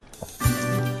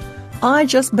I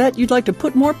just bet you'd like to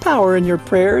put more power in your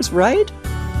prayers, right?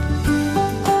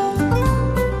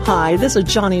 Hi, this is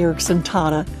Johnny Erickson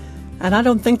Tata, and I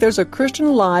don't think there's a Christian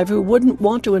alive who wouldn't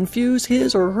want to infuse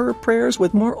his or her prayers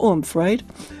with more oomph, right?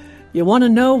 You want to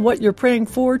know what you're praying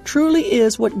for truly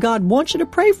is what God wants you to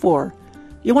pray for.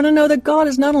 You want to know that God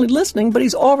is not only listening, but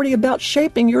He's already about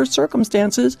shaping your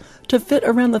circumstances to fit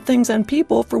around the things and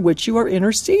people for which you are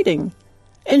interceding.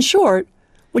 In short,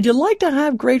 would you like to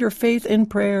have greater faith in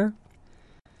prayer?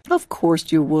 Of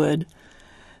course you would.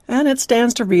 And it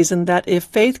stands to reason that if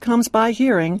faith comes by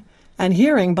hearing, and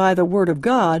hearing by the Word of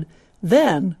God,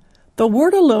 then the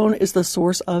Word alone is the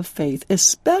source of faith,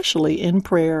 especially in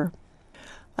prayer.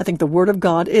 I think the Word of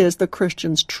God is the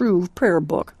Christian's true prayer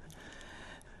book.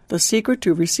 The secret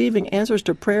to receiving answers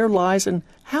to prayer lies in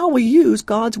how we use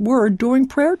God's Word during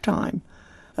prayer time.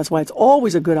 That's why it's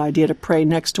always a good idea to pray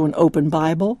next to an open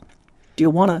Bible. Do you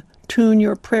want to tune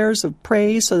your prayers of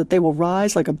praise so that they will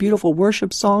rise like a beautiful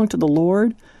worship song to the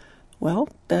Lord? Well,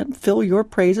 then fill your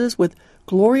praises with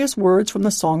glorious words from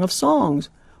the Song of Songs,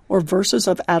 or verses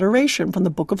of adoration from the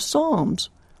book of Psalms.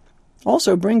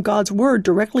 Also, bring God's Word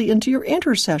directly into your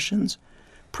intercessions.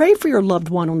 Pray for your loved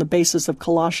one on the basis of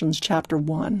Colossians chapter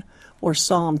 1 or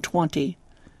Psalm 20.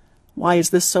 Why is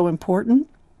this so important?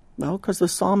 Well, because the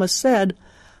psalmist said,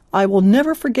 I will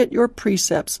never forget your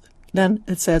precepts. Then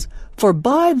it says, for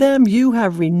by them you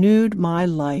have renewed my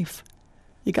life.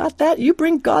 You got that? You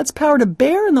bring God's power to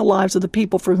bear in the lives of the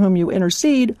people for whom you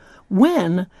intercede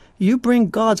when you bring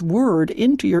God's Word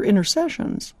into your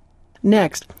intercessions.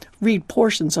 Next, read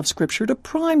portions of Scripture to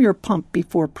prime your pump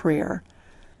before prayer.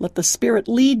 Let the Spirit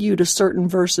lead you to certain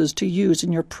verses to use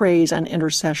in your praise and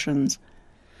intercessions.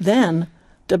 Then,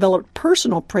 develop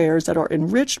personal prayers that are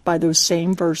enriched by those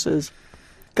same verses.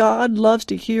 God loves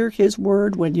to hear His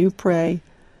Word when you pray.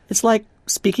 It's like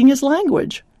speaking His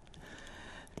language.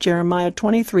 Jeremiah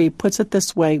 23 puts it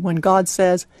this way when God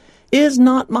says, Is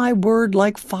not my word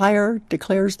like fire,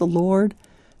 declares the Lord?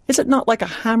 Is it not like a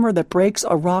hammer that breaks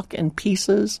a rock in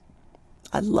pieces?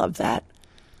 I love that.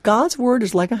 God's Word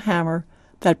is like a hammer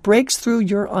that breaks through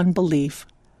your unbelief.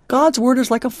 God's Word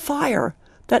is like a fire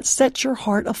that sets your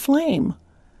heart aflame.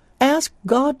 Ask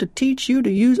God to teach you to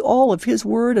use all of His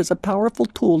Word as a powerful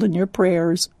tool in your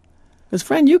prayers. Because,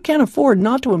 friend, you can't afford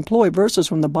not to employ verses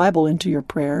from the Bible into your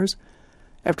prayers.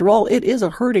 After all, it is a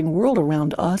hurting world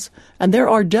around us, and there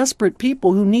are desperate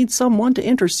people who need someone to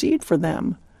intercede for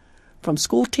them. From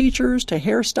school teachers to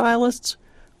hairstylists,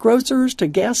 grocers to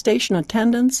gas station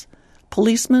attendants,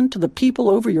 policemen to the people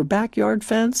over your backyard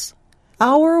fence.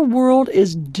 Our world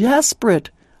is desperate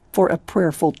for a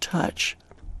prayerful touch.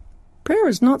 Prayer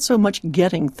is not so much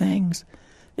getting things.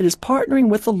 It is partnering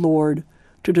with the Lord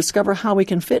to discover how we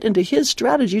can fit into His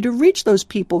strategy to reach those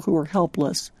people who are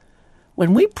helpless.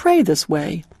 When we pray this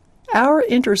way, our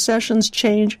intercessions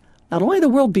change not only the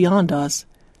world beyond us,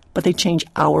 but they change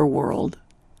our world.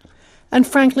 And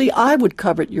frankly, I would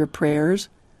covet your prayers.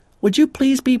 Would you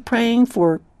please be praying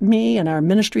for me and our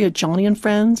ministry at Joni and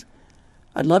Friends?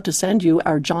 I'd love to send you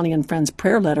our Joni and Friends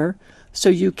prayer letter so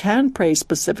you can pray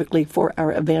specifically for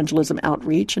our evangelism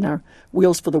outreach and our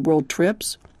Wheels for the World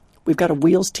trips. We've got a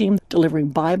Wheels team delivering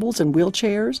Bibles and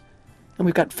wheelchairs, and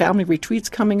we've got family retreats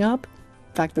coming up.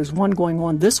 In fact, there's one going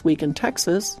on this week in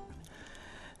Texas.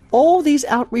 All these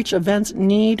outreach events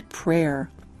need prayer,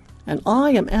 and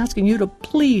I am asking you to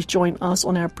please join us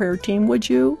on our prayer team, would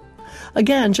you?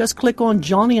 Again, just click on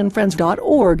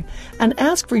johnnyandfriends.org and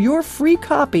ask for your free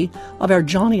copy of our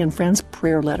Joni and Friends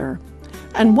prayer letter.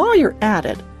 And while you're at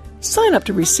it, sign up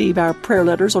to receive our prayer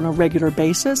letters on a regular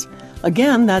basis.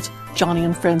 Again, that's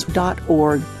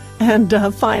johnnyandfriends.org.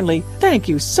 And finally, thank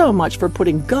you so much for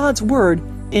putting God's Word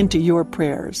into your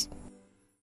prayers.